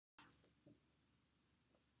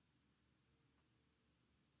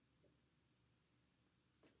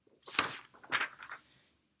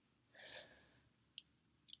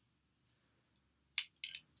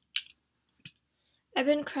I've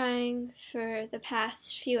been crying for the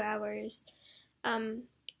past few hours, and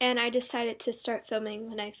I decided to start filming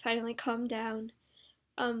when I finally calmed down.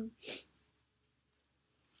 Um,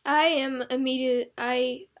 I am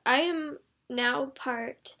now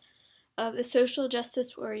part of the social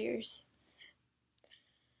justice warriors.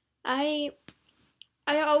 I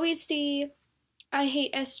I always see I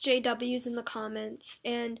hate SJWs in the comments,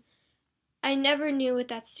 and I never knew what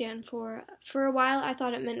that stand for. For a while, I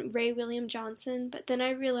thought it meant Ray William Johnson, but then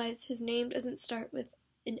I realized his name doesn't start with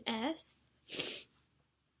an S.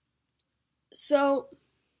 So,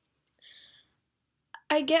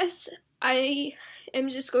 I guess I am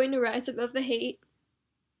just going to rise above the hate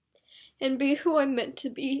and be who I'm meant to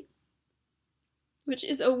be, which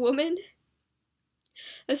is a woman,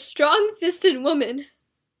 a strong-fisted woman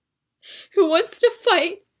who wants to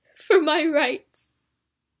fight for my rights.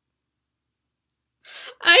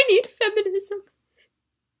 I need feminism.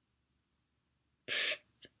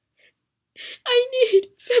 I need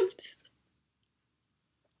feminism.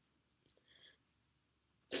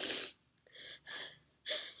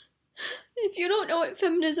 If you don't know what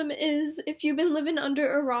feminism is, if you've been living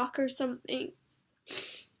under a rock or something,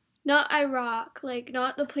 not Iraq, like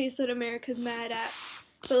not the place that America's mad at,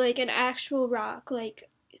 but like an actual rock, like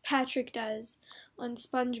Patrick does on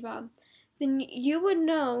SpongeBob, then you would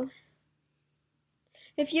know.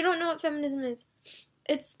 If you don't know what feminism is,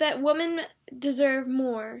 it's that women deserve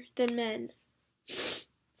more than men.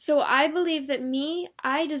 So I believe that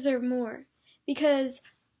I deserve more because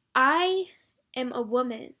I am a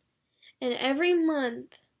woman, and every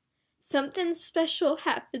month something special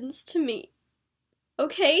happens to me.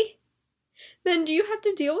 Okay? Then do you have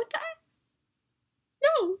to deal with that?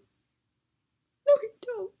 No. No, you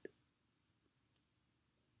don't.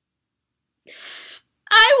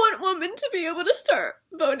 I want women to be able to start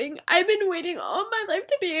voting. I've been waiting all my life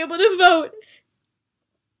to be able to vote.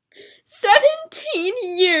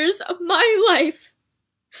 17 years of my life,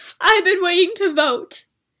 I've been waiting to vote.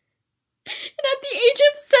 And at the age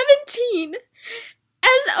of 17,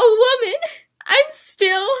 as a woman, I'm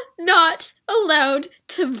still not allowed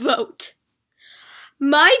to vote.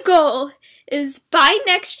 My goal is by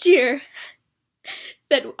next year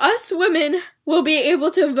that us women will be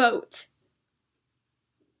able to vote.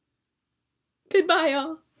 Goodbye,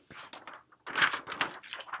 y'all.